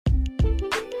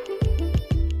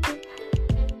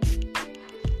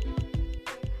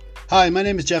Hi, my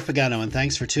name is Jeff Pagano, and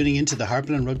thanks for tuning in to the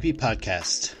Harpin' on Rugby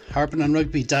podcast.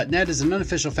 HarpinOnRugby.net is an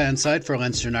unofficial fan site for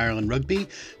Leinster and Ireland rugby,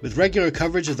 with regular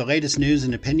coverage of the latest news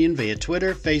and opinion via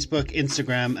Twitter, Facebook,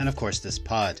 Instagram, and of course this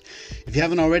pod. If you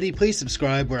haven't already, please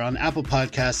subscribe. We're on Apple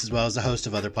Podcasts as well as a host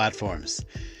of other platforms.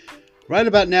 Right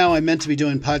about now, I'm meant to be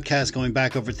doing podcasts going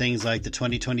back over things like the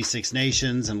 2026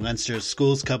 Nations and Leinster's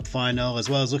Schools Cup final, as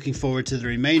well as looking forward to the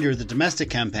remainder of the domestic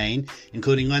campaign,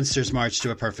 including Leinster's march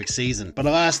to a perfect season. But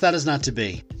alas, that is not to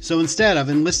be. So instead, I've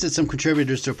enlisted some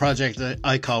contributors to a project that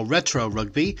I call Retro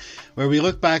Rugby, where we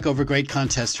look back over great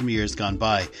contests from years gone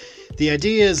by. The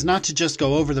idea is not to just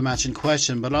go over the match in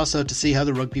question, but also to see how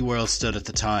the rugby world stood at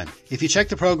the time. If you check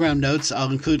the programme notes,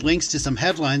 I'll include links to some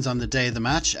headlines on the day of the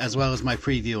match, as well as my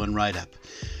preview and write-up.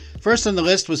 First on the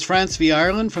list was France v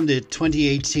Ireland from the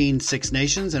 2018 Six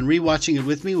Nations, and rewatching it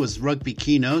with me was Rugby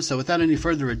Kino, so without any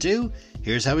further ado,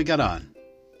 here's how we got on.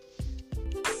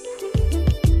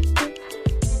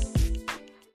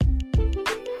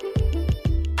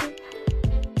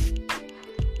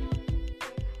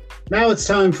 Now it's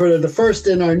time for the first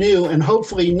in our new and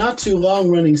hopefully not too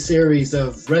long-running series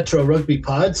of Retro Rugby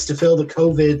pods to fill the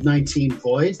COVID-19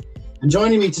 void. And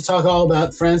joining me to talk all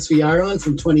about France v Ireland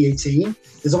from 2018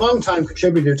 is a long-time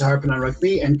contributor to Harpin' on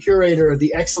Rugby and curator of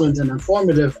the excellent and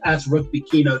informative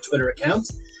 @RugbyKino Twitter account.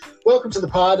 Welcome to the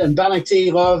pod, and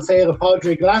Banachty Love Féile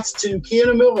Padraig Lat to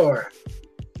Cian Muir.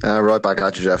 Right back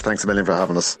at you, Jeff. Thanks a million for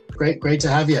having us. Great to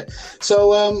have you. So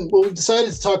what we've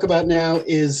decided to talk about now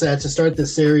is to start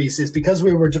this series is because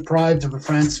we were deprived of a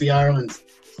France v Ireland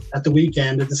at the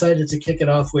weekend. I decided to kick it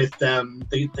off with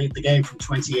the game from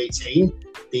 2018.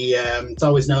 It's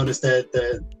always known as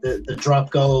the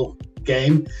drop goal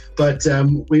game, but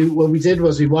what we did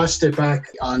was we watched it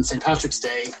back on St. Patrick's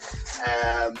Day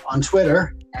on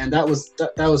Twitter, and that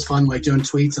was fun, like doing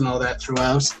tweets and all that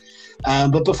throughout.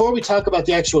 But before we talk about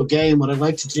the actual game, what I'd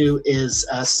like to do is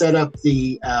set up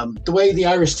the way the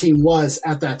Irish team was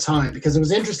at that time, because it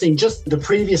was interesting. Just the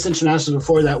previous internationals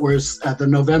before that was the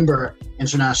November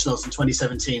internationals in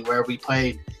 2017, where we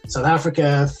played South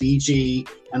Africa, Fiji,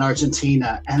 and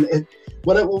Argentina. And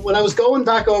when I was going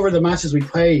back over the matches we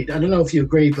played, I don't know if you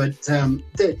agree, but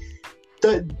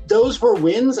those were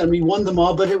wins and we won them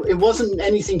all, but it wasn't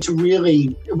anything to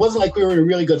really, it wasn't like we were in a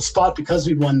really good spot because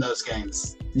we'd won those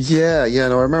games. Yeah,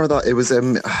 no, I remember that. It was, I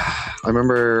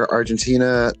remember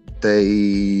Argentina,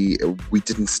 we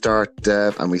didn't start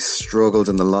and we struggled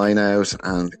in the line out,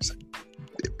 and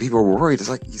people were worried. It's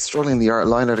like he's struggling in the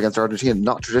line out against Argentina,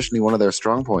 not traditionally one of their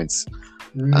strong points.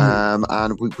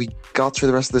 And we got through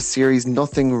the rest of the series.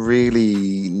 Nothing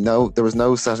really, there was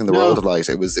no setting the world alight.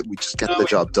 We just get the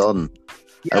job done.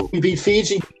 Yeah, we beat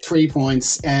Fiji 3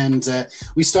 points, and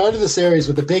we started the series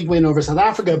with a big win over South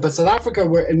Africa. But South Africa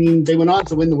they went on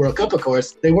to win the World Cup, of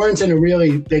course. They weren't in a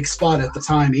really big spot at the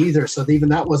time either, so even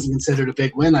that wasn't considered a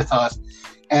big win, I thought.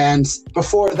 And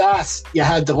before that, you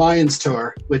had the Lions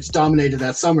tour, which dominated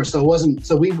that summer. So it wasn't.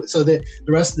 So the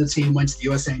rest of the team went to the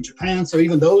USA and Japan. So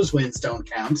even those wins don't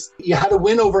count. You had a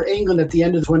win over England at the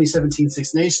end of the 2017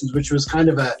 Six Nations, which was kind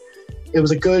of a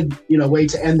good, way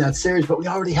to end that series. But we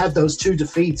already had those two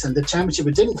defeats, and the championship.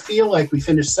 It didn't feel like we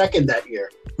finished second that year.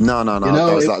 No.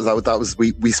 That was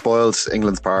we spoiled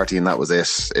England's party, and that was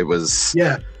it. It was.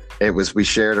 Yeah. It was. We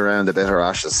shared around the bitter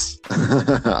ashes,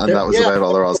 and that was about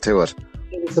all there was to it.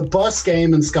 It was the bus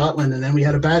game in Scotland, and then we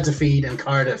had a bad defeat in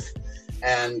Cardiff.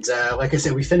 And like I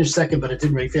said, we finished second, but it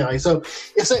didn't really feel like so.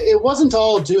 It wasn't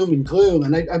all doom and gloom,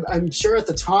 and I'm sure at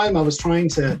the time I was trying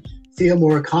to feel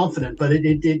more confident. But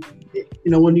it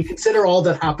when you consider all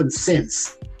that happened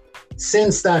since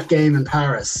that game in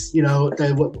Paris,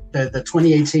 the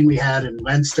 2018 we had in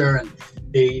Leinster and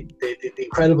the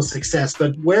incredible success,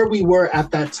 but where we were at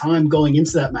that time going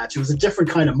into that match, it was a different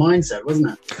kind of mindset,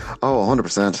 wasn't it? Oh,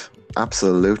 100%.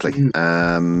 Absolutely.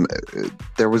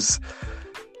 There was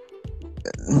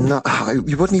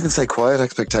you wouldn't even say quiet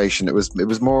expectation. It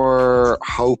was more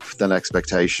hope than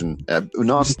expectation.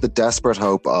 Not the desperate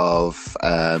hope of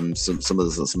some of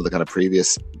the kind of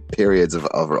previous periods of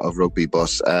rugby,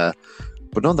 but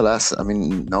nonetheless, I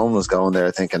mean, no one was going there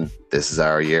thinking this is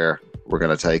our year. We're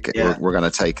going to take we're going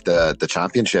to take the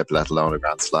championship, let alone a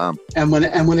Grand Slam. And when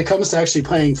it comes to actually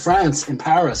playing France in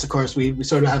Paris, of course, we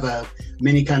sort of have a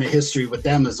mini kind of history with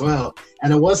them as well.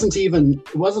 And it wasn't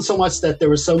so much that there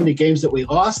were so many games that we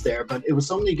lost there, but it was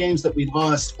so many games that we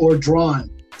lost or drawn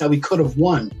that we could have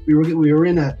won. We were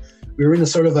in a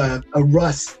sort of a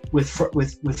rut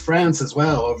with France as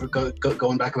well, over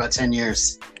going back about 10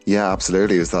 years. Yeah,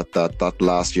 absolutely. It was that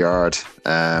last yard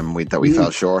we fell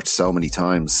short so many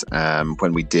times.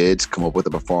 When we did come up with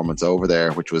a performance over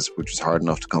there, which was hard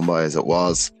enough to come by as it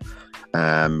was,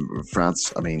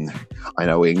 France, I mean, I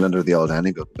know England are the old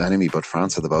enemy, but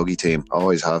France are the bogey team,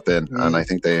 always have been. And I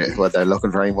think they're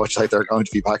looking very much like they're going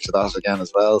to be back to that again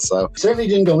as well. So certainly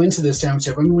didn't go into this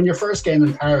championship. I mean, when your first game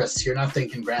in Paris, you're not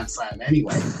thinking Grand Slam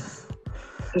anyway.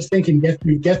 Just thinking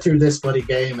get through this bloody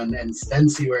game and then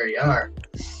see where you are.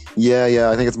 Yeah,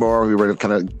 I think it's more we were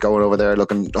kind of going over there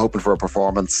hoping for a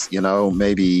performance,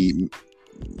 maybe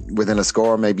within a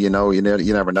score, maybe you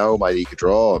never know, might eke a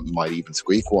draw, might even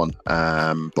squeak one.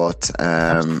 But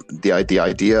the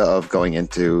idea of going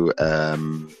into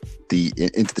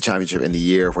the championship in the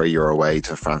year where you're away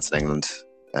to France and England,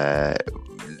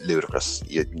 ludicrous.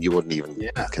 You wouldn't even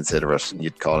consider it.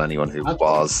 You'd call anyone who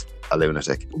was a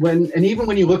lunatic. Even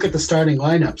when you look at the starting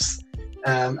lineups,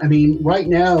 I mean, right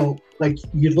now, like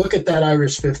you look at that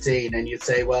Irish 15 and you'd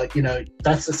say, well,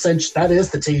 that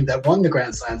is the team that won the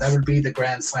Grand Slam. That would be the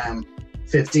Grand Slam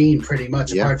 15 pretty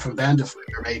much, apart from Van de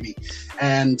Fleer maybe.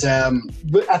 And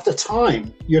but at the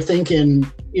time, you're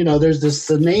thinking, there's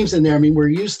the names in there. I mean, we're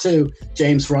used to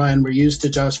James Ryan, we're used to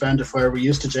Josh Van de Fleer, we're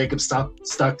used to Jacob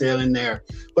Stockdale in there.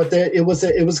 But it was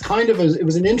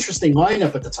an interesting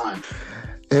lineup at the time.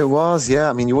 It was, yeah.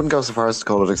 I mean, you wouldn't go so far as to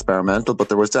call it experimental, but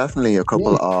there was definitely a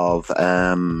couple of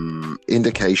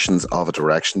indications of a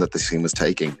direction that the team was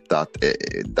taking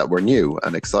that were new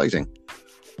and exciting.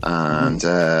 And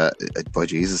by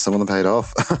Jesus, some of them paid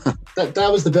off. that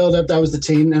was the build-up. That was the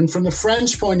team. And from the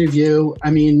French point of view, I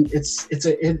mean, it's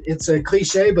a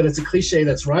cliche, but it's a cliche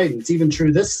that's right. It's even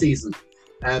true this season.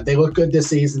 They looked good this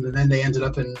season, and then they ended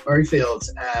up in Murrayfield.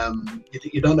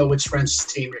 You don't know which French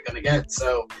team you're going to get.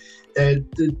 So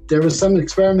there was some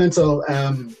experimental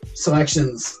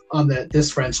selections on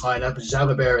this French lineup.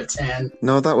 Jalabert at 10.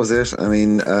 No, that was it. I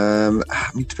mean,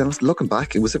 to be honest, looking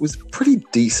back, it was a pretty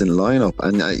decent lineup,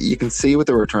 and you can see what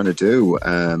they were trying to do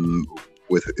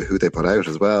with who they put out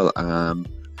as well. And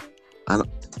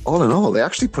all in all, they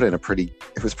actually put in a pretty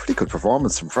good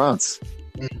performance from France.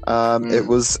 It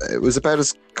was about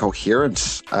as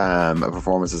coherent a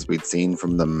performance as we'd seen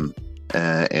from them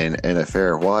in a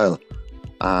fair while,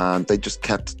 and they just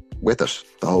kept with it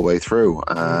the whole way through,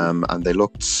 and they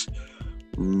looked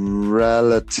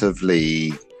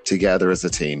relatively together as a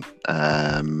team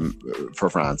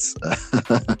for France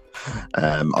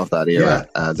of that era.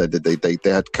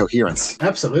 They had coherence.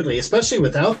 Absolutely, especially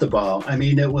without the ball. I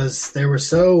mean, they were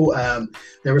so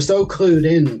clued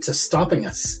in to stopping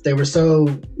us. They were so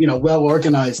well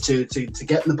organized to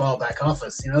getting the ball back off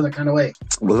us. That kind of way.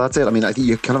 Well, that's it. I mean, I think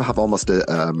you kind of have almost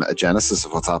a genesis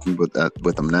of what's happened with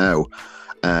them now,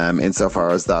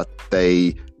 insofar as that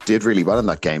they did really well in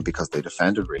that game because they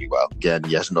defended really well. Again,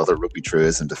 yet another rugby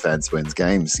truism: defense wins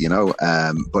games,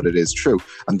 but it is true.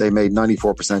 And they made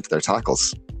 94% of their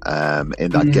tackles in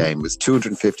that game. It was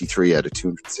 253 out of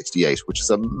 268, which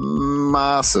is a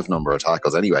massive number of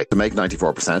tackles anyway. To make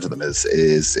 94% of them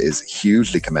is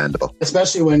hugely commendable.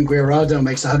 Especially when Guirado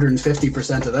makes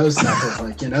 150% of those tackles.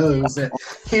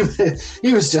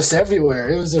 He was just everywhere.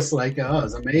 It was just like, it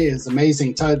was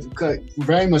amazing.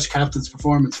 Very much captain's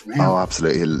performance from him. Oh,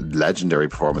 absolutely. Legendary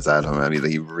performance out of him. I mean,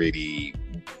 he really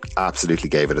absolutely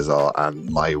gave it his all.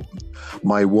 And my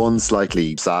one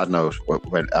slightly sad note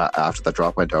when after the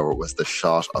drop went over was the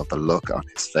shot of the look on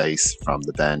his face from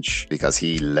the bench, because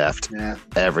he left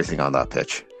everything on that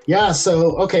pitch. Yeah,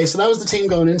 so that was the team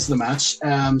going into the match.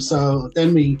 So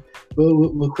then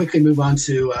we'll quickly move on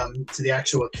to the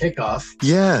actual kickoff.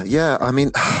 Yeah. I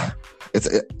mean,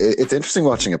 it's interesting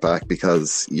watching it back,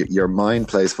 because your mind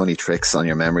plays funny tricks on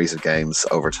your memories of games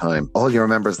over time. All you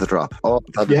remember is the drop.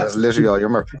 That's literally all you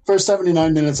remember. First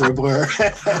 79 minutes are a blur.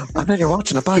 And then you're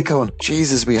watching it back going,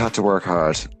 Jesus, we had to work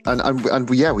hard. And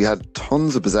we had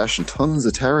tons of possession, tons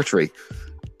of territory.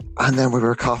 And then we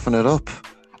were coughing it up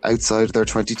outside their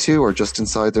 22 or just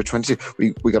inside their 22.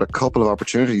 We got a couple of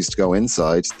opportunities to go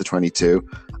inside the 22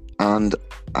 and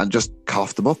just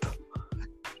cough them up.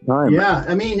 Yeah,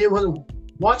 I mean, it was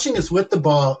watching us with the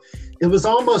ball. It was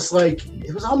almost like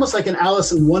an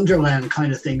Alice in Wonderland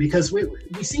kind of thing, because we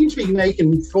seem to be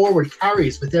making forward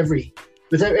carries with every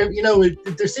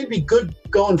there seemed to be good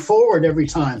going forward every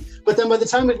time. But then by the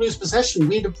time we lose possession,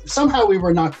 we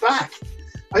were knocked back.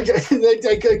 I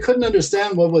couldn't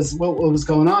understand what was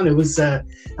going on. It was a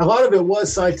lot of it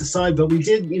was side to side, but we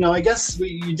did, I guess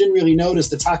you didn't really notice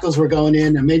the tackles were going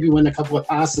in, and maybe when a couple of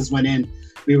passes went in,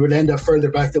 we would end up further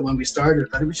back than when we started.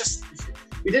 But it was just,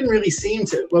 we didn't really seem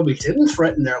to, we didn't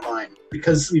threaten their line,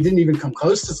 because we didn't even come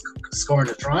close to scoring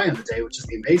a try on the day, which is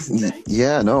the amazing thing.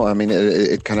 Yeah, no, I mean,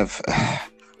 it kind of,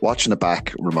 watching it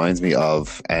back reminds me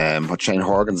of what Shane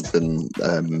Horgan's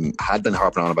had been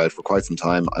harping on about for quite some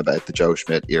time about the Joe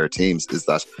Schmidt era teams, is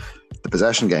that the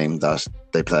possession game that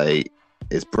they play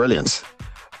is brilliant,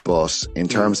 but in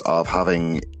terms of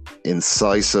having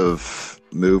incisive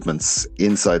movements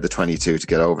inside the 22 to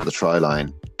get over the try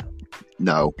line,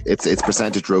 no, it's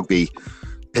percentage rugby.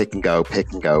 Pick and go,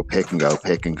 pick and go, pick and go,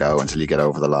 pick and go until you get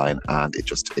over the line, and it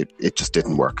just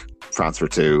didn't work. France were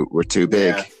too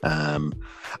big,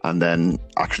 and then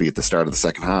actually at the start of the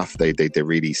second half, they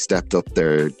really stepped up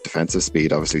their defensive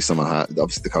speed. Obviously,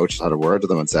 the coach had a word to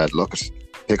them and said, "Look,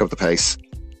 pick up the pace,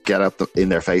 get up in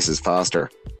their faces faster,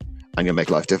 and you'll make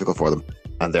life difficult for them."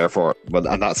 And therefore,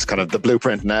 and that's kind of the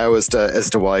blueprint now as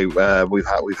to why we've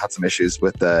had some issues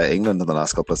with England in the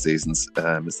last couple of seasons.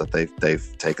 Is that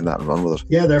they've taken that and run with it.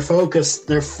 Yeah, they're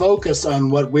focused on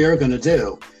what we're going to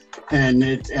do, and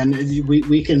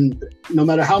we can, no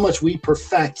matter how much we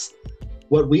perfect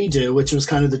what we do, which was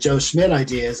kind of the Joe Schmidt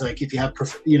idea, is like if you have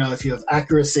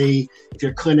accuracy, if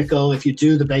you're clinical, if you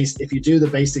do the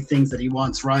basic things that he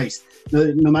wants right,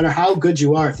 no matter how good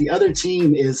you are, if the other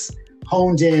team is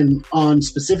honed in on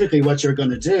specifically what you're going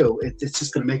to do, it's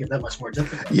just going to make it that much more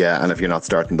difficult. Yeah, and if you're not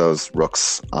starting those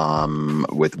rucks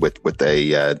with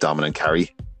a dominant carry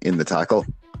in the tackle,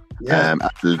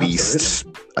 at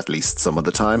least some of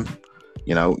the time,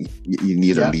 you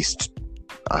need at least,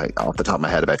 off the top of my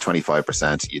head, about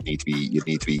 25%. You'd need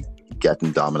to be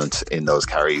getting dominant in those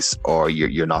carries, or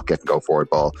you're not getting go forward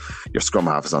ball. Your scrum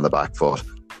half is on the back foot.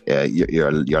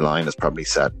 Your line is probably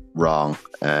set wrong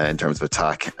in terms of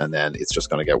attack, and then it's just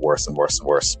going to get worse and worse and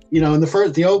worse. In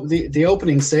the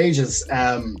opening stages,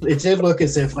 it did look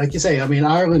as if, like you say, I mean,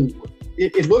 Ireland.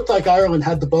 It looked like Ireland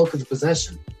had the bulk of the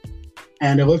possession,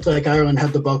 and it looked like Ireland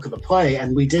had the bulk of the play,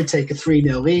 and we did take a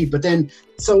 3-0 lead. But then,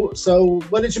 so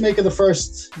what did you make of the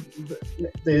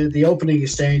opening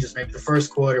exchanges? Maybe the first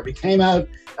quarter, we came out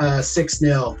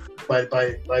 6-0. By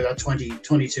about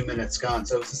 22 minutes gone.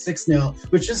 So it was a 6-0,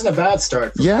 which isn't a bad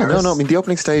start. Yeah, Paris. No. I mean, the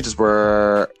opening stages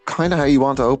were kind of how you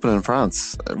want to open in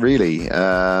France, really.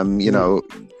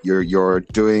 You're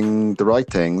doing the right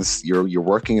things. You're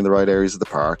working in the right areas of the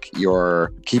park.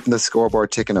 You're keeping the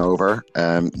scoreboard ticking over.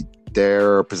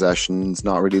 Their possession's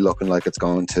not really looking like it's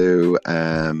going to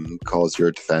cause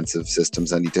your defensive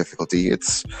systems any difficulty.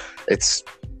 It's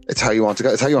how you want to go.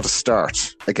 It's how you want to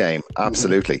start a game.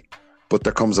 Absolutely. Mm-hmm. But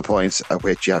there comes a point at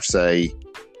which you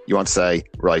want to say,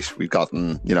 right, we've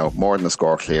gotten, more than the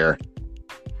score clear.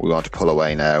 We want to pull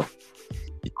away now.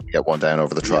 You could get one down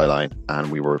over the try line, and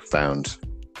we were found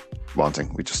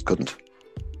wanting. We just couldn't.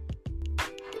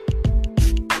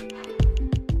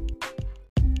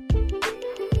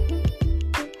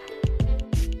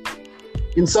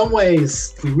 In some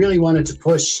ways, we really wanted to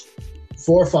push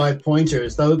 4 or 5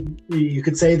 pointers, though you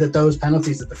could say that those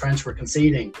penalties that the French were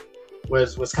conceding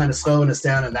was kind of slowing us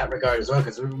down in that regard as well,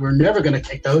 because we're never going to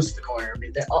kick those to the corner. I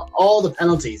mean, all the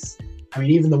penalties,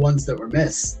 even the ones that were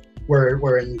missed,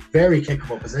 were in very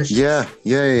kickable positions. Yeah,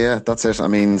 that's it.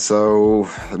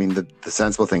 The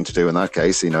sensible thing to do in that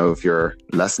case, if you're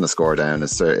less than the score down,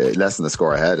 less than the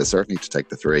score ahead, is certainly to take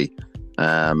the 3.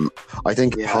 I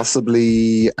think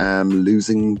possibly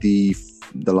losing the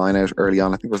line out early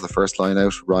on, I think it was the first line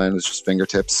out, Ryan, was just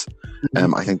fingertips.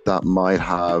 I think that might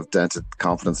have dented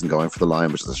confidence in going for the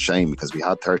line, which is a shame, because we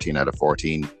had 13 out of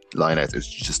 14 line outs. It was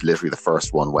just literally the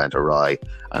first one went awry,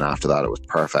 and after that it was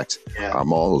perfect. Our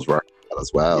mauls were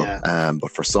as well,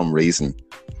 but for some reason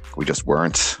we just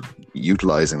weren't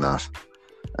utilising that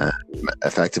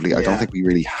effectively. I don't think we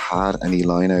really had any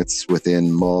lineouts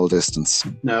within maul distance.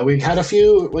 No, we had a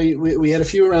few. We had a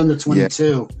few around the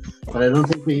 22, but I don't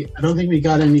think we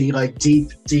got any like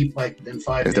deep like within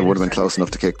 5. If they would have been close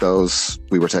enough to kick those,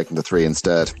 we were taking the 3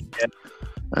 instead.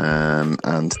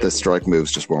 And the strike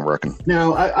moves just weren't working.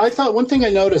 Now, I thought one thing I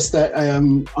noticed that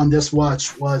on this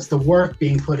watch was the work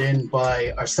being put in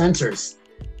by our centres.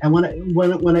 And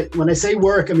when I say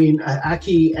work, I mean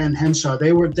Aki and Henshaw.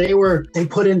 They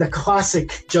put in the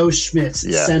classic Joe Schmidt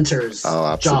centers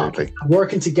job,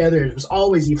 working together. It was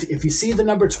always, if you see the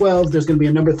number 12, there's going to be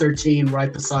a number 13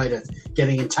 right beside it,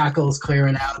 getting in tackles,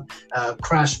 clearing out,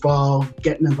 crash ball,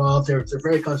 getting involved. They're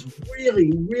very close.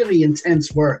 Really, really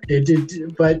intense work. They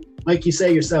did, but like you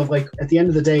say yourself, like at the end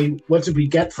of the day, what did we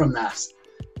get from that?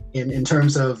 In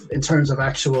terms of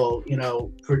actual,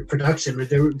 production,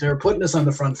 they're putting us on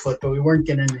the front foot, but we weren't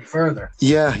getting any further.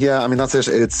 Yeah. I mean, that's it.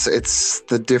 It's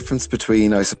the difference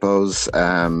between, I suppose,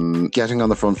 getting on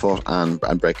the front foot and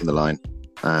breaking the line.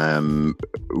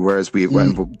 Whereas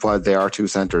while they are two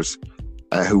centres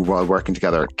who, while working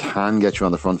together, can get you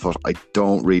on the front foot, I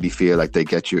don't really feel like they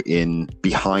get you in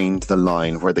behind the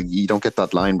line, where you don't get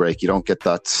that line break. You don't get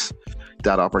that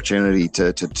opportunity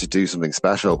to do something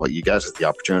special. What you get is the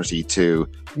opportunity to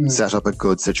set up a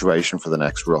good situation for the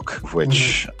next ruck,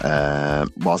 which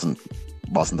wasn't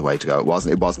wasn't the way to go. It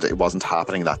wasn't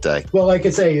happening that day. Well, like I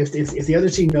say, if the other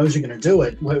team knows you're going to do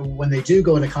it, when they do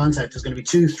go into contact, there's going to be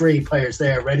 2-3 players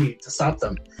there ready to stop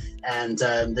them, and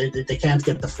they can't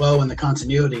get the flow and the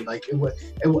continuity. Like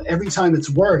every time it's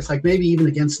worked, like maybe even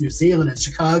against New Zealand and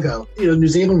Chicago, New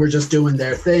Zealand were just doing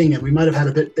their thing, and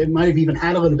they might have even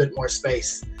had a little bit more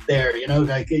space there,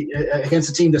 like against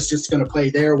a team that's just going to play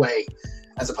their way,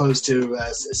 as opposed to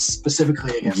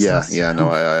specifically against us. I'd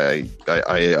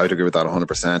agree with that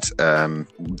 100%.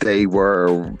 They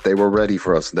were ready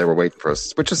for us. They were waiting for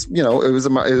us, which is, it was a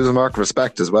mark of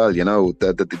respect as well.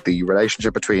 The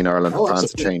relationship between Ireland and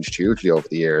France changed hugely over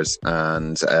the years,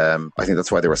 and I think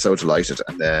that's why they were so delighted.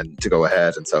 And then to go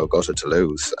ahead and so gutted to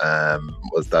lose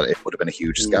was that it would have been a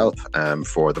huge scalp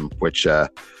for them, which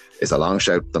is a long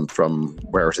shout from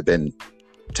where it had been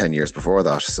 10 years before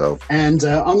that. So, and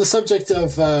on the subject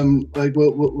of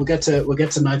we'll get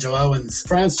to Nigel Owens.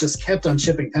 France just kept on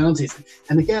chipping penalties,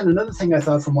 and again, another thing I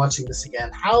thought from watching this again,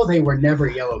 how they were never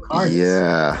yellow cards.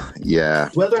 Yeah.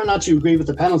 Whether or not you agree with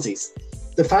the penalties,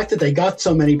 the fact that they got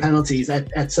so many penalties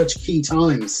at such key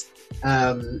times,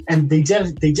 and they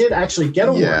did actually get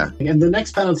a warning, and the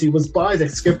next penalty was by the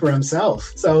skipper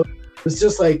himself. So it's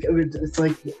just like,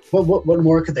 what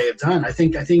more could they have done? I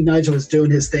think Nigel was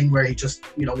doing his thing where he just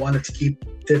wanted to keep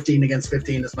 15 against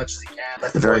 15 as much as he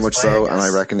can. Very much so, and I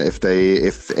reckon if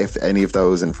any of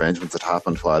those infringements had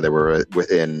happened while they were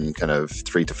within kind of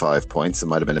 3 to 5 points, it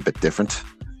might have been a bit different.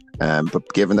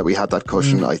 But given that we had that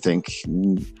cushion, I think.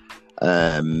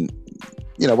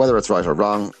 Whether it's right or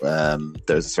wrong,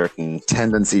 there's a certain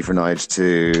tendency for Nige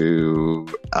to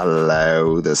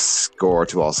allow the score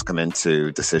to also come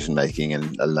into decision making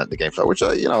and let the game flow, which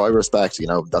I respect.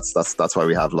 That's why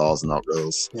we have laws and not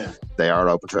rules. Yeah, they are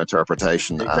open to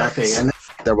interpretation. Exactly, and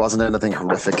there wasn't anything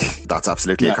horrific. That's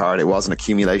absolutely a card. It was an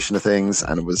accumulation of things,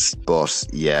 and it was. But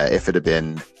yeah, if it had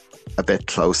been a bit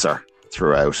closer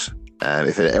throughout.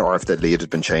 If the lead had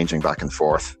been changing back and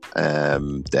forth,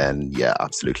 then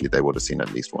absolutely they would have seen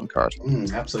at least one card.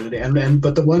 Absolutely,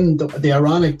 but the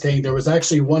ironic thing, there was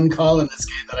actually one call in this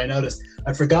game that I noticed.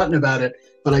 I'd forgotten about it,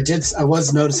 but I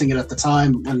was noticing it at the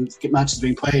time when matches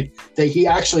being played. That he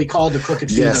actually called a crooked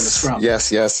feet on the scrum.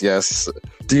 Yes.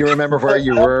 Do you remember where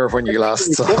you were when you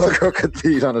last saw a crooked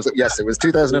feet on it? Yes, it was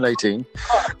 2018.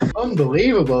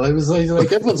 Unbelievable! It was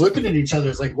like everyone's looking at each other.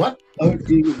 It's like, what? Oh,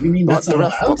 you mean that's not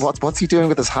allowed? What's he doing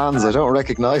with his hands? I don't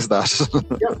recognise that.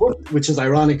 Which is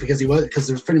ironic because there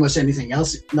was pretty much nothing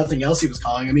else he was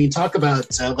calling. I mean, talk about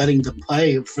letting them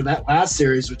play for that last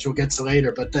series, which we'll get to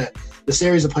later. But the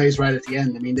series of plays right at the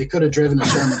end. I mean, they could have driven a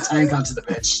Sherman tank onto the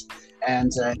pitch,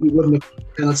 and he wouldn't have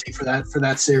penalty for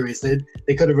that series. They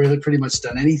could have really pretty much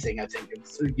done anything. I think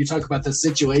you talk about the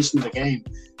situation of the game.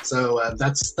 So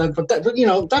that's that. But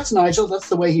that's Nigel. That's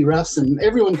the way he refs, and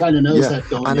everyone kind of knows that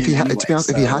going. And if he had, to be honest,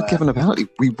 if he had given a penalty,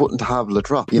 we wouldn't have Le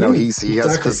Drop. He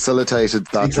has facilitated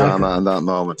that drama and that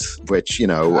moment, which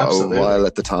while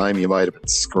at the time you might have been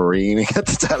screaming at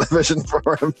the television for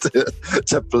him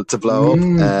to blow up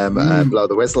and blow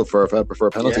the whistle for a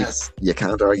penalty. Yes. You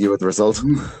can't argue with the result.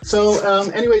 So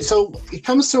anyway, so it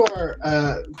comes to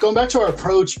our going back to our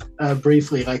approach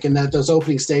briefly, like in those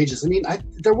opening stages. I mean,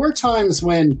 there were times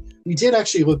when we did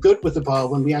actually look good with the ball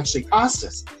when we actually passed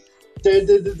it.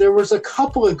 There was a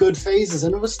couple of good phases,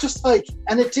 and it was just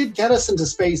and it did get us into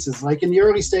spaces. Like in the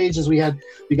early stages, we got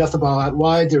the ball out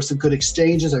wide. There were some good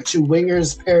exchanges. Our two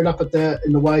wingers paired up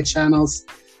in the wide channels.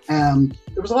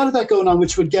 There was a lot of that going on,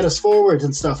 which would get us forward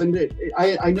and stuff. And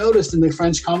I noticed in the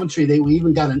French commentary, we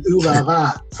even got an ooh la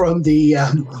la from the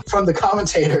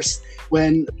commentators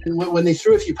when they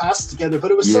threw a few passes together.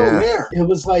 But it was so rare. It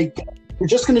was like, we're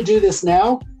just going to do this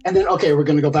now, and then we're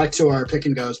going to go back to our pick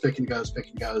and goes, and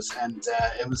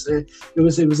it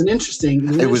was an interesting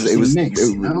mix.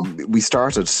 We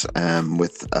started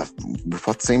with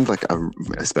what seemed like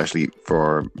especially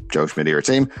for Joe Schmidt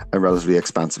team, a relatively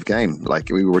expansive game. Like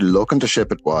we were looking to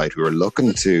ship it wide, we were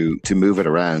looking to move it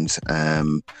around,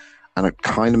 and it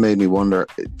kind of made me wonder: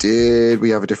 did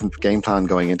we have a different game plan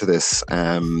going into this?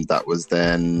 That was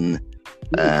then.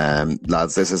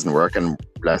 Lads, this isn't working.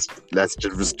 Let's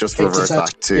just revert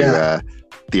back to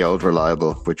the old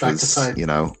reliable, which back was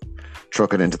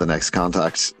truck it into the next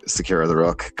contact, secure the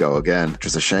ruck, go again. Which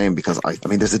is a shame because I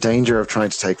mean there's a danger of trying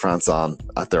to take France on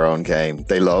at their own game.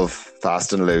 They love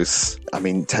fast and loose. I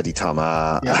mean Teddy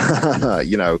Thomas,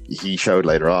 he showed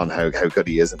later on how good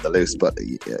he is in the loose. But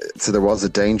so there was a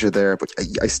danger there. But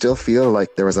I still feel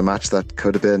like there was a match that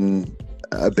could have been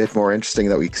a bit more interesting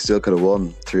that we still could have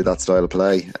won through that style of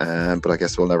play. But I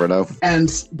guess we'll never know. And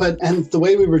the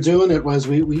way we were doing it was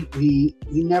we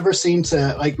never seemed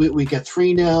to, like, we get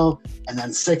 3-0 and then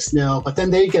 6-0, but then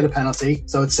they get a penalty,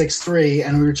 so it's 6-3,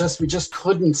 and we just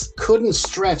couldn't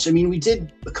stretch. I mean, we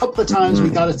did a couple of times. We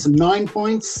got it to 9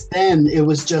 points. Then it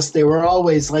was just, they were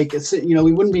always like, it's, you know,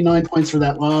 we wouldn't be 9 points for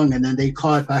that long, and then they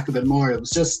claw it back a bit more. It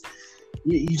was just,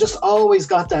 you just always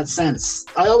got that sense.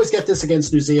 I always get this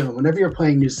against New Zealand. Whenever you're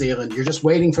playing New Zealand, you're just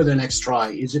waiting for their next try.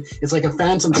 It's like a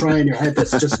phantom try in your head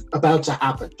that's just about to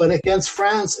happen. But against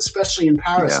France, especially in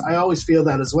Paris, I always feel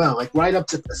that as well. Like right up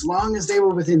to, as long as they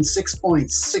were within 6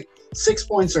 points, six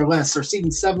points or less, or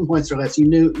even 7 points or less,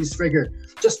 you figure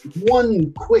just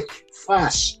one quick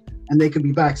flash and they could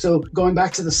be back. So going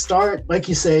back to the start, like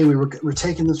you say, we're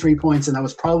taking the 3 points, and that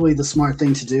was probably the smart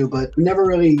thing to do. But we never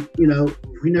really,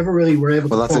 were able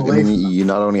to. Well, that's it. I mean, you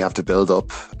not only have to build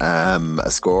up a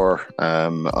score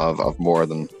of more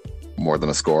than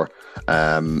a score,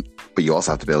 but you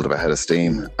also have to build up a head of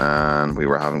steam, and we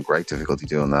were having great difficulty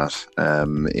doing that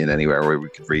in anywhere where we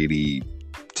could really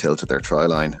tilt at their try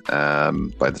line.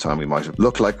 By the time we might have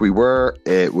looked like we were,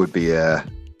 it would be a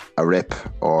rip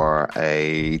or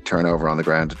a turnover on the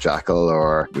ground, a jackal,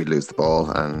 or we'd lose the ball.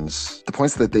 And the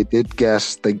points that they did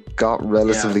get, they got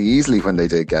relatively easily when they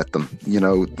did get them,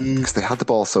 because they had the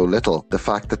ball so little. The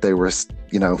fact that they were,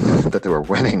 that they were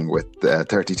winning with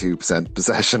 32%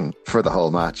 possession for the whole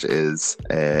match is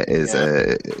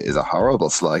a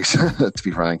horrible slight, to be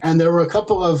frank. And there were a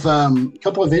couple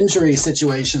of injury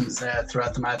situations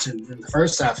throughout the match in the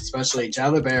first half, especially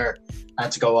Jalibert had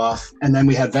to go off, and then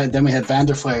we had Van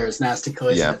der Fleier's nasty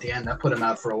collision at the end that put him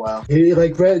out for a while.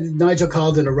 Nigel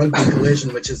called it a rugby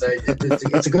collision, which is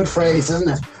it's a good phrase, isn't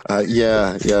it?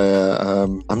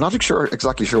 I'm not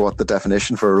exactly sure what the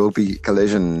definition for a rugby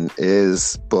collision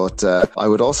is, but I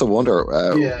would also wonder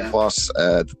what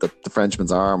the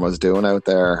Frenchman's arm was doing out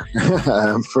there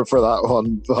for that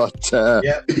one. But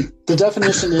the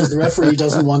definition is the referee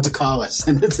doesn't want to call it,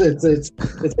 and it's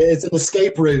an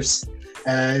escape route.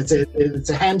 It's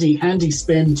a handy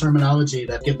spin terminology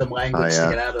that give them language to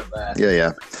get out of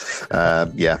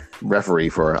that. Referee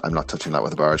for I'm not touching that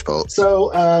with a barge pole.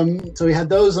 So we had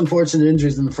those unfortunate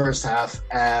injuries in the first half.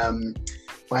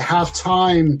 By half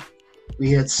time,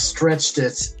 we had stretched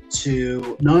it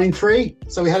to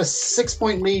 9-3. So we had a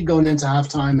 6-point lead going into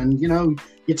halftime, and you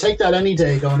take that any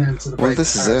day going into the break. Well,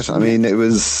 this is it. I mean, it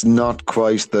was not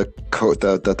quite the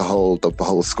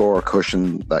whole score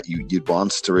cushion that you'd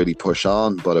want to really push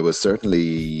on, but it was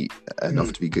certainly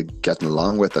enough to be getting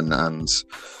along with. And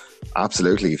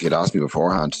absolutely, if you'd asked me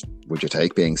beforehand, would you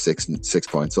take being six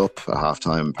points up at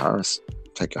halftime in Paris?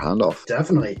 Take your hand off.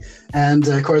 Definitely. And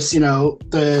of course,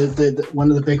 the one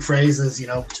of the big phrases,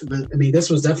 this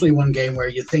was definitely one game where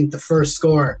you think the first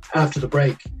score after the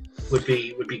break would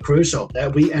be crucial.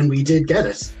 We did get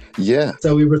it. Yeah.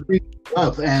 So we were 3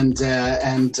 up, and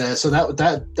so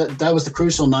that was the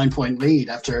crucial 9-point lead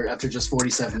after just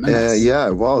 47 minutes.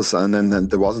 It was, and then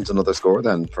there wasn't another score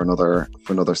then for another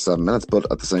 7 minutes.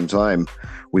 But at the same time,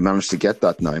 we managed to get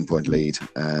that 9-point lead,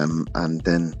 and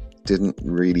then didn't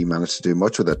really manage to do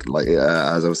much with it. Like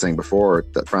as I was saying before,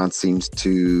 that France seemed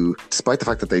to, despite the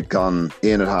fact that they'd gone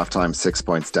in at halftime 6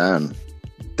 points down,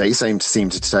 they seemed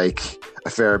to take a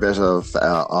fair bit of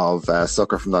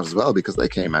sucker from that as well, because they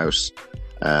came out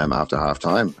after half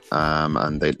time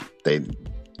and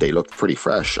they looked pretty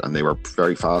fresh, and they were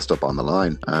very fast up on the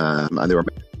line, and they were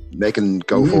making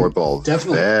go forward ball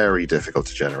very difficult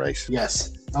to generate.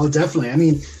 Yes. Oh, definitely. I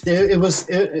mean,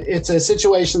 it's a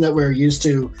situation that we're used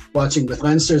to watching with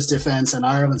Leinster's defence and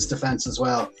Ireland's defence as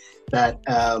well. That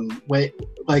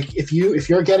if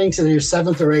you're getting to your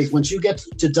 7th or 8th, once you get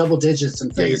to double digits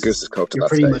and phases, you're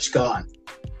pretty much gone.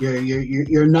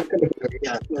 You're not going to.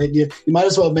 You might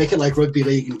as well make it like rugby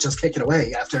league and just kick it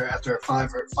away after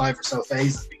 5 or so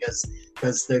phases, because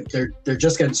they're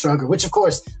just getting stronger, which of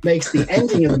course makes the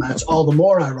ending of the match all the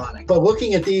more ironic. But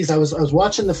looking at these, I was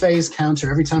watching the phase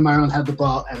counter every time Ireland had the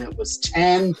ball, and it was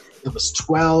 10, it was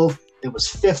 12, it was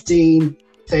 15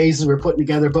 phases we're putting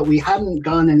together, but we hadn't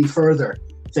gone any further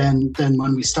than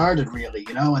when we started, really,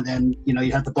 and then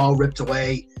you had the ball ripped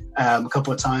away a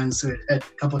couple of times where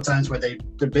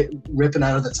they're ripping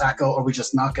out of the tackle, or we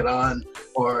just knock it on,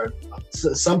 or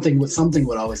something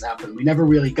would always happen. We were never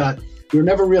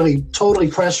really totally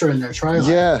pressuring their try line.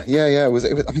 Yeah. It was,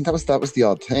 I mean, that was the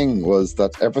odd thing, was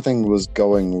that everything was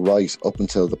going right up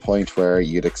until the point where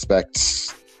you'd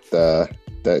expect the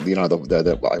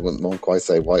I won't quite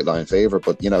say white line favourite,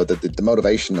 but the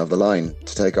motivation of the line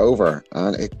to take over,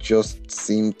 and it just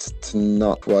seemed to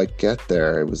not quite get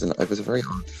there. It was a very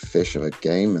hard fish of a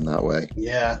game in that way.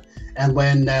 Yeah, and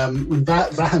when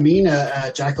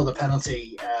Vahamina jackled a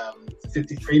penalty,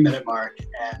 53-minute mark,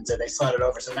 and they slid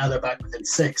over, so now they're back within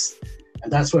 6,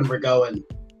 and that's when we're going.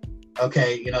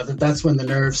 Okay, that's when the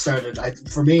nerves started.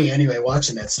 For me, anyway,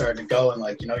 watching it started going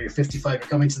like, you're 55. You're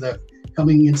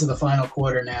coming into the final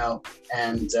quarter now,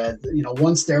 and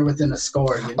once they're within a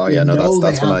score.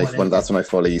 That's when I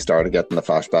fully started getting the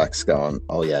flashbacks going.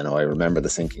 Oh yeah, no, I remember the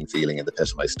sinking feeling in the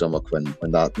pit of my stomach when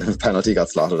that penalty got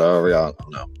slotted over. Yeah, oh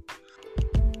no.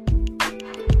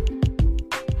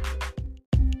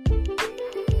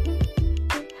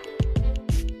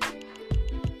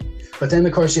 But then,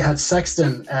 of course, you had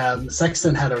Sexton.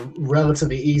 Sexton had a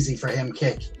relatively easy for him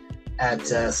kick at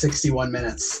 61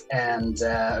 minutes, and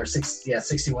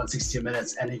 62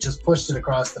 minutes, and he just pushed it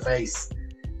across the face.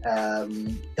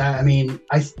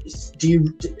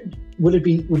 Would it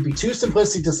be too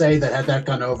simplistic to say that had that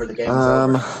gone over, the game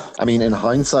was over? I mean, in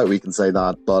hindsight, we can say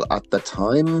that, but at the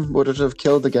time, would it have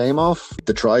killed the game off?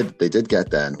 The try that they did get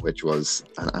then, which was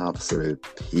an absolute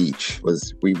peach,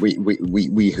 was we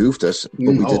hoofed it, but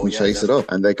we didn't chase it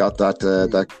up, and they got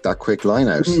that quick line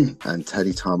out, and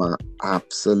Teddy Thomas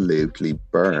absolutely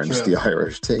burned the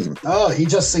Irish team. Oh, he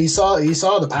saw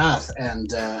the path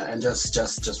and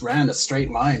just ran a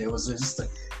straight line. It was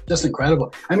just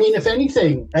incredible. I mean, if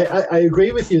anything, I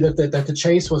agree with you that the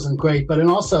chase wasn't great, but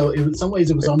in some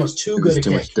ways it was almost too good a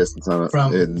kick. Much distance on it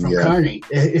from Carney.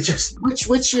 It just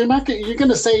which you're going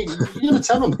to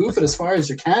tell them hoof it as far as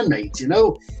you can, mate.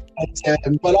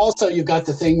 But also you've got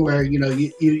the thing where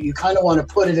you kind of want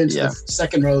to put it into the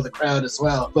second row of the crowd as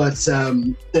well. But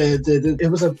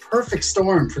it was a perfect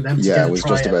storm for them to get a try. Yeah, it was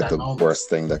just about the worst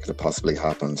thing that could have possibly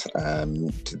happened to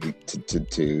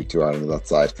Ireland on that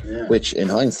side. Yeah. Which, in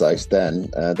hindsight, then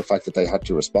the fact that they had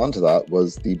to respond to that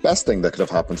was the best thing that could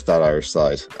have happened to that Irish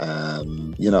side.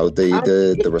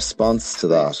 The response to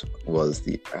that was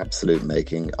the absolute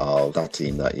making of that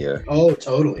team that year. Oh,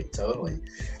 totally.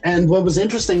 And what was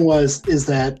interesting is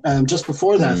that just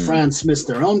before that, France missed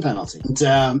their own penalty. And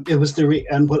it was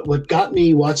what got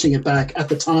me watching it back at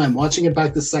the time, watching it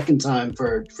back the second time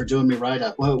for doing me right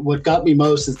up. What got me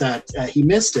most is that he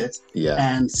missed it,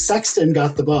 and Sexton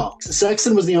got the ball.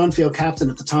 Sexton was the on-field captain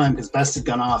at the time because Best had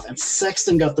gone off, and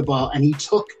Sexton got the ball, and he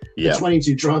took the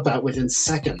 22 dropout within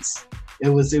seconds. It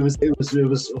was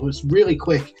really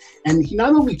quick, and he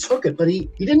not only took it, but he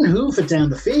didn't hoof it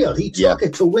down the field. He took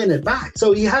it to win it back.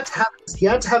 So he had to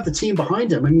have the team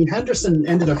behind him. I mean, Henderson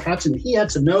ended up catching. He had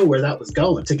to know where that was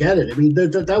going to get it. I mean,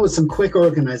 that was some quick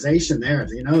organization there.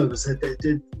 It was.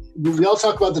 We all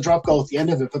talk about the drop goal at the end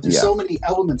of it, but there's so many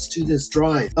elements to this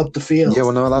drive up the field. Yeah,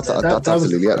 well, no, that's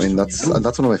absolutely it. I mean, that's one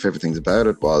of my favorite things about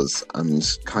it was, and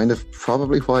kind of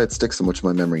probably why it sticks so much in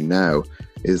my memory now,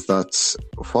 is that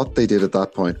what they did at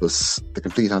that point was the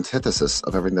complete antithesis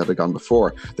of everything that had gone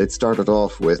before. They'd started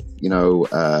off with,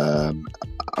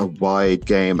 a wide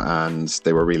game, and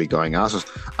they were really going at it,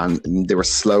 and they were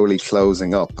slowly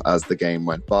closing up as the game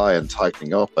went by and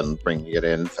tightening up and bringing it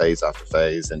in phase after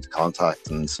phase into contact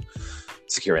and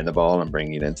securing the ball and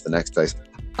bringing it into the next phase.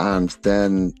 And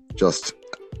then just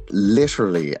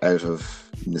literally out of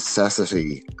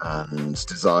necessity and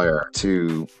desire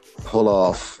to pull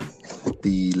off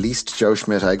the least Joe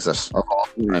Schmidt exit of all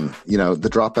time, the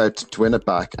dropout to win it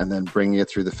back and then bringing it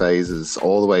through the phases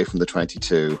all the way from the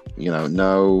 22,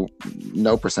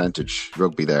 no percentage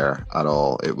rugby there at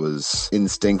all. It was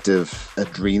instinctive,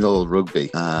 adrenal rugby.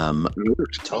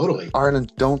 Totally.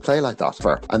 Ireland don't play like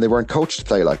that, and they weren't coached to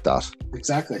play like that.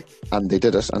 Exactly. And they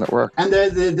did it, and it worked. And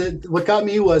the what got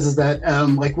me was that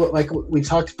like we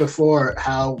talked before,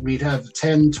 how we'd have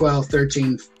 10, 12,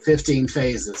 13, 15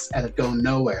 phases and it going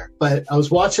nowhere. But I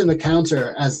was watching the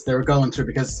counter as they were going through,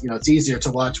 because it's easier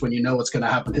to watch when you know what's going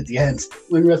to happen at the end.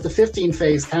 When we were at the 15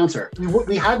 phase counter,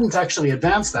 we hadn't actually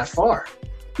advanced that far.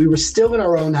 We were still in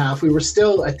our own half. We were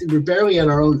barely at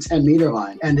our own 10-meter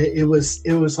line. And it was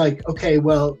like, okay,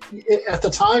 well, at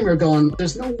the time we're going,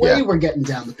 there's no way we're getting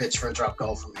down the pitch for a drop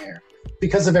goal from here,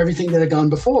 because of everything that had gone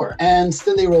before. And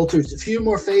then they rolled through a few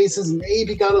more phases,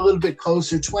 maybe got a little bit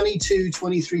closer, 22,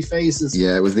 23 phases.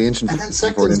 Yeah, it was the ancient. And then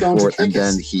Sexton's going to kick and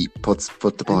then he put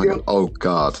the ball in. Oh,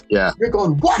 God. Yeah. You're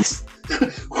going, what?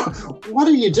 What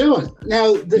are you doing?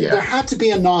 Now, there had to be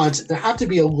a nod. There had to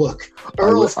be a look.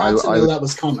 Earls had to know that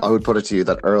was coming. I would put it to you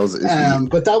that Earls is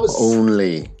but that was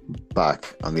only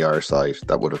back on the Irish side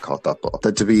that would have caught that ball.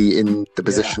 That to be in the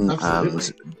position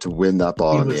and to win that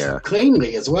ball in the air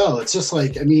cleanly as well. It's just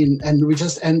like, I mean, and we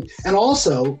just and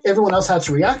also everyone else had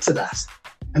to react to that.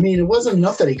 I mean, it wasn't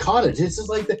enough that he caught it. It's just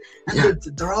like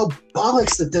they're all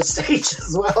bollocks at this stage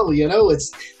as well. You know, it's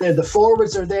the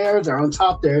forwards are there. They're on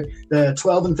top. They're the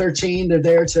 12 and 13. They're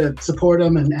there to support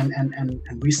them and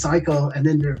recycle. And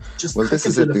then they're just this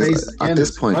is it. At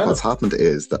this point, what's happened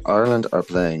is that Ireland are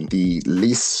playing the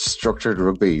least structured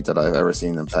rugby that I've ever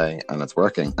seen them playing, and it's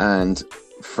working. And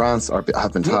France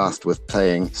have been tasked with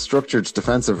playing structured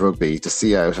defensive rugby to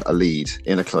see out a lead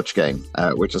in a clutch game,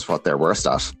 which is what they're worst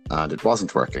at, and it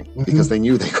wasn't working because they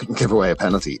knew they couldn't give away a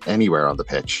penalty anywhere on the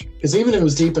pitch. Because even if it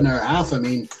was deep in our half, I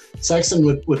mean, Sexton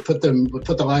would put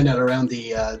the line out around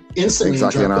the instantly.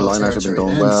 Exactly, and our line out had been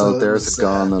going well. Theirs had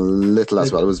gone a little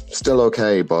as well. It was still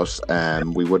okay, but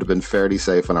we would have been fairly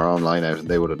safe on our own line out, and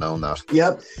they would have known that.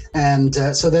 Yep, and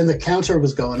so then the counter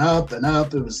was going up and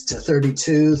up. It was to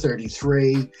 32,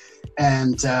 33.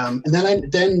 And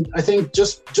then I think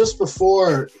just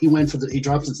before he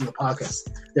dropped into the pockets,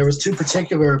 there was two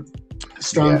particular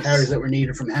strong carries that were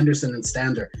needed from Henderson and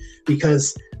Stander,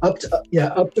 because up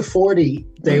to 40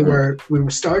 we were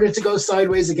started to go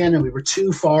sideways again, and we were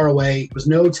too far away. There was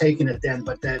no taking it then,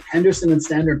 but then Henderson and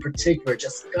Stander in particular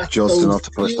just enough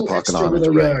to push the pocket on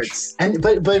into yards. And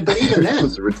but even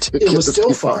then it was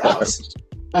still far out.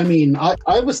 I mean, I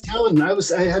had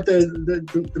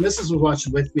the missus was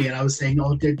watching with me, and I was saying,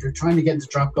 oh, they're trying to get into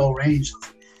drop goal range.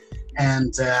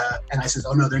 And I said,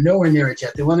 oh no, they're nowhere near it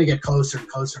yet. They want to get closer and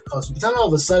closer and closer. But then all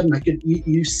of a sudden, I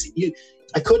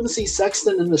couldn't see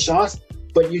Sexton in the shot,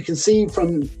 but you can see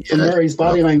from Murray's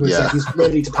body language that he's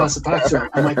ready to pass it back to him.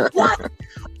 I'm like, what?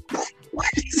 What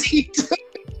is he doing?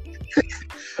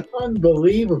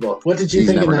 Unbelievable. What did you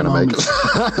think in that moment?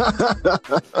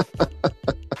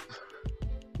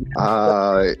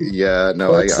 I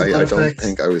don't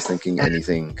think I was thinking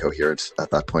anything coherent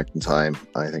at that point in time.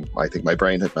 I think my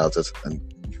brain had melted and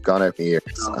gone out my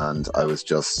ears, and I was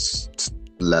just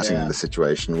letting the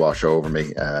situation wash over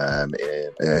me. I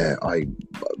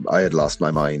had lost my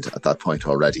mind at that point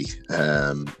already.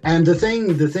 And the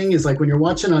thing is, like, when you're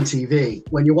watching on TV,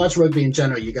 when you watch rugby in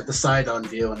general, you get the side-on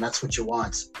view, and that's what you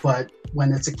want. But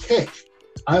when it's a kick,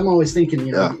 I'm always thinking,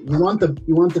 you want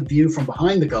the view from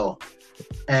behind the goal.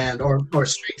 And or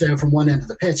straight down from one end of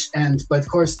the pitch, but of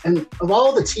course, and of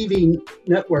all the TV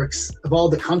networks of all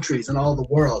the countries and all the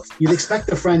world, you'd expect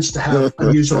the French to have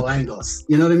unusual angles.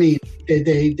 You know what I mean?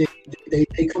 They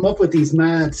come up with these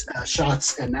mad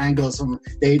shots and angles.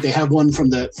 They have one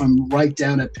from right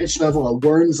down at pitch level, a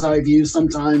worm's eye view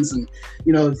sometimes, and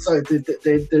so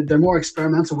they're more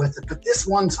experimental with it. But this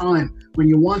one time, when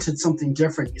you wanted something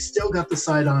different, you still got the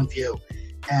side-on view.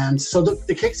 And so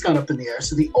the kick's gone up in the air.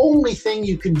 So the only thing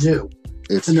you can do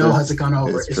to know has it gone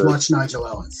over is watch Nigel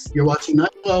Owens. You're watching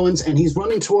Nigel Owens, and he's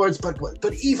running towards, but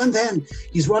even then,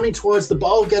 he's running towards, the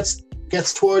ball gets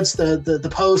towards the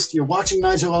post. You're watching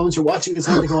Nigel Owens. You're watching his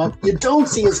hand go up. You don't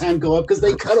see his hand go up because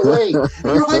they cut away. And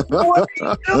you're like, what are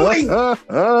you doing?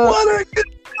 What are you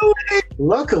doing?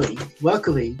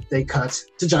 Luckily, they cut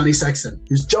to Johnny Sexton,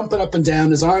 who's jumping up and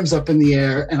down, his arms up in the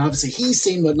air, and obviously he's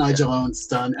seen what Nigel Owens has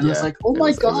done. And I was like, oh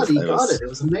my God, he got it. It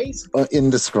was amazing.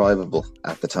 Indescribable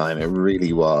at the time. It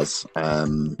really was.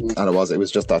 And it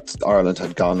was just that Ireland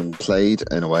had gone and played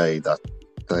in a way that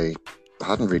they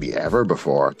hadn't really ever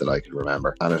before that I could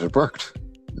remember, and it had worked.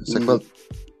 It's like, well,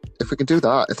 if they can do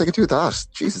that,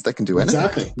 Jesus, they can do anything.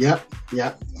 Exactly. Yeah.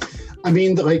 I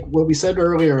mean, like what we said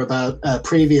earlier about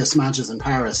previous matches in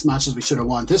Paris, matches we should have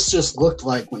won. This just looked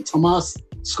like when Thomas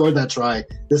scored that try,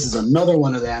 this is another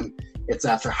one of them. It's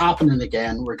after happening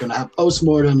again. We're going to have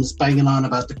postmortems banging on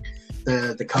about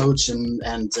the coach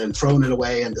and throwing it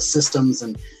away and the systems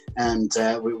and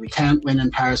we can't win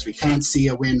in Paris. We can't see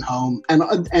a win home.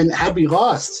 And had we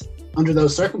lost under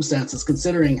those circumstances,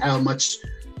 considering how much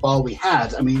ball we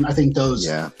had, I mean, I think those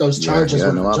charges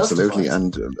were absolutely.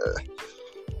 And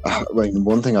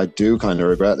one thing I do kind of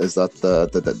regret is that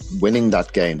the winning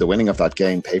of that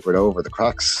game papered over the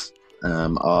cracks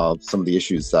of some of the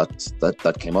issues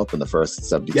that came up in the first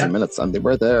 72 minutes, and they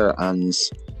were there, and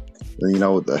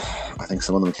I think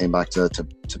some of them came back to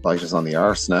bite us on the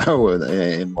arse now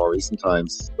in more recent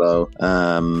times. So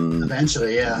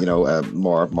eventually,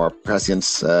 more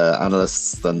prescient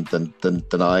analysts than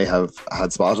I have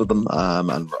had spotted them,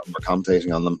 and we're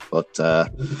commentating on them. But I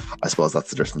suppose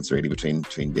that's the difference really between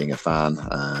being a fan.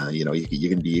 You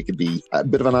can be a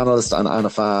bit of an analyst and a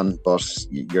fan, but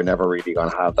you're never really going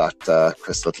to have that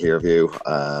crystal clear view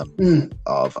of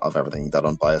everything, that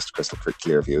unbiased crystal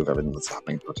clear view of everything that's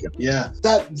happening. But, Yeah,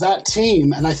 that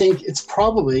team, and I think it's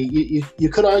probably you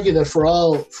could argue that for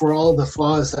all the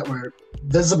flaws that were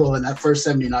visible in that first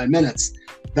 79 minutes,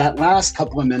 that last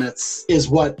couple of minutes is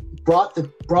what brought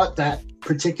that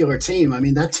particular team. I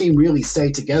mean, that team really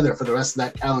stayed together for the rest of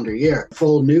that calendar year.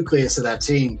 Full nucleus of that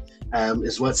team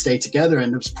is what stayed together,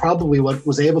 and it was probably what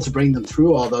was able to bring them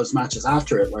through all those matches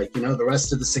after it. Like, you know, the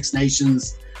rest of the Six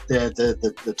Nations,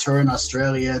 the tour in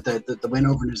Australia, the win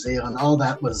over New Zealand, all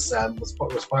that was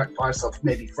part and parcel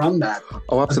maybe from that.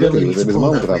 Oh, absolutely. It was a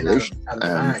moment of evolution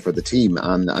for the team,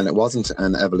 and it wasn't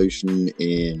an evolution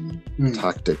in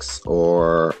tactics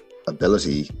or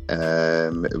ability.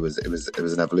 It was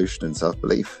an evolution in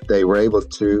self-belief. They were able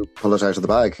to pull it out of the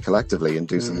bag collectively and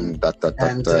do something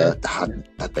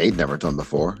that they'd never done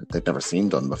before. They'd never seen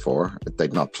done before.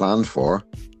 They'd not planned for.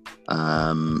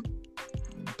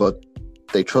 But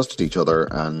they trusted each other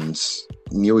and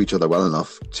knew each other well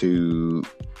enough to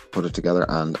put it together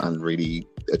and really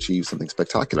achieve something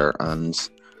spectacular. And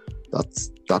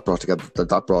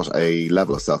that brought a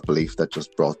level of self-belief that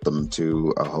just brought them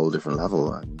to a whole different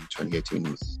level. And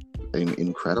 2018 was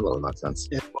incredible in that sense.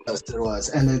 It was.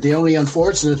 And the only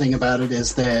unfortunate thing about it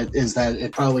is that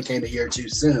it probably came a year too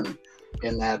soon.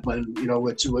 In that, when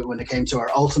it came to our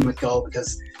ultimate goal,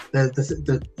 because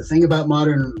the thing about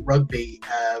modern rugby,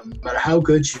 no matter how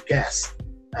good you get,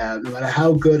 no matter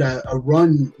how good a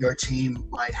run your team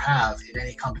might have in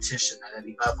any competition at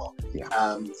any level,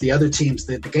 the other teams,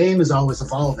 the game is always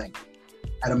evolving.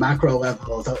 At a macro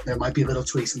level, there might be little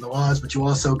tweaks in the laws, but you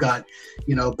also got,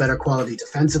 better quality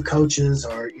defensive coaches,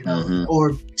 or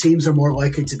or teams are more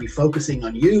likely to be focusing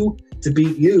on you to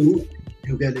beat you.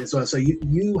 You get it as well. So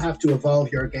you have to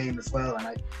evolve your game as well.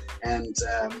 And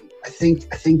I think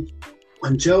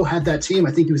when Joe had that team,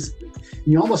 I think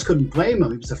you almost couldn't blame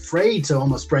him. He was afraid to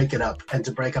almost break it up and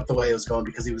to break up the way it was going,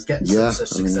 because he was getting such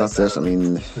success. That's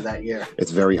it. For that year,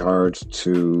 it's very hard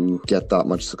to get that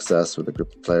much success with a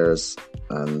group of players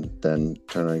and then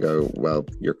turn around and go, well,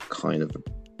 you're kind of,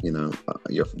 your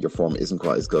form isn't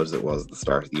quite as good as it was at the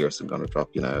start of the year, so I'm going to drop.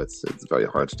 It's very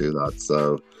hard to do that.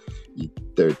 So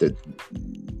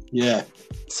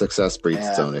success breeds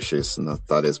its own issues, and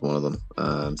that is one of them.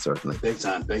 Certainly, big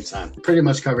time. Pretty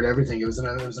much covered everything. It was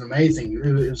an amazing.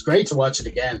 It was great to watch it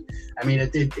again. I mean,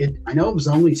 it I know it was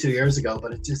only 2 years ago,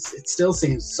 but it still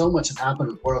seems so much has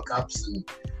happened with World Cups and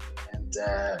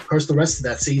of course the rest of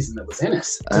that season that was in it.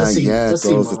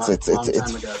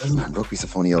 Rugby's a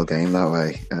funny old game that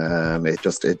way.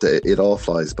 It all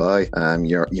flies by.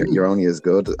 You're only as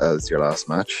good as your last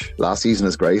match. Last season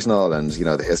is great and all, and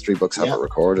the history books have it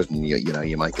recorded, and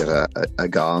you might get a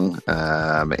gong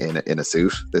in a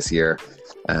suit this year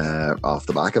off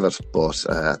the back of it, but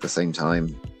at the same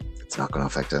time, it's not going to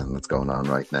affect anything that's going on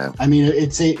right now. I mean,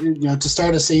 it's to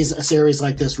start a series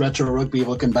like this, retro rugby,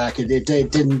 looking back, it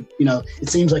didn't, it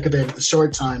seems like a bit of a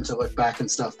short time to look back and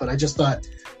stuff. But I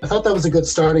thought that was a good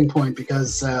starting point,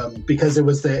 because it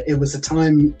was a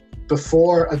time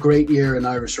before a great year in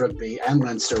Irish rugby and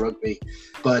Leinster rugby,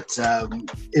 but even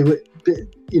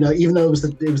though it was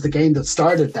the game that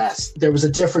started that, there was a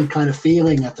different kind of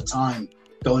feeling at the time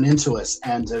going into it,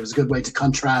 and it was a good way to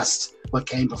contrast what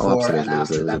came before and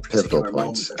after that particular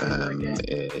point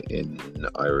in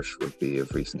Irish rugby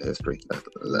of recent history,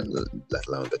 let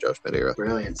alone the Joe Schmidt era.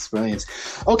 Brilliant.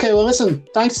 Okay, well, listen,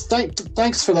 thanks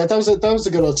for that. That was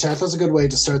a good old chat. That was a good way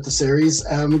to start the series.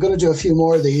 We're going to do a few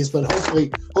more of these, but hopefully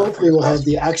we'll have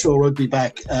the actual rugby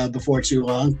back before too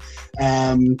long.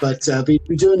 But be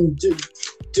doing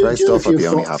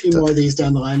a few more of these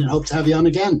down the line, and hope to have you on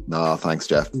again. No, thanks,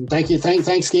 Jeff. Thank you.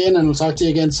 Thanks, Cian, and we'll talk to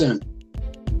you again soon.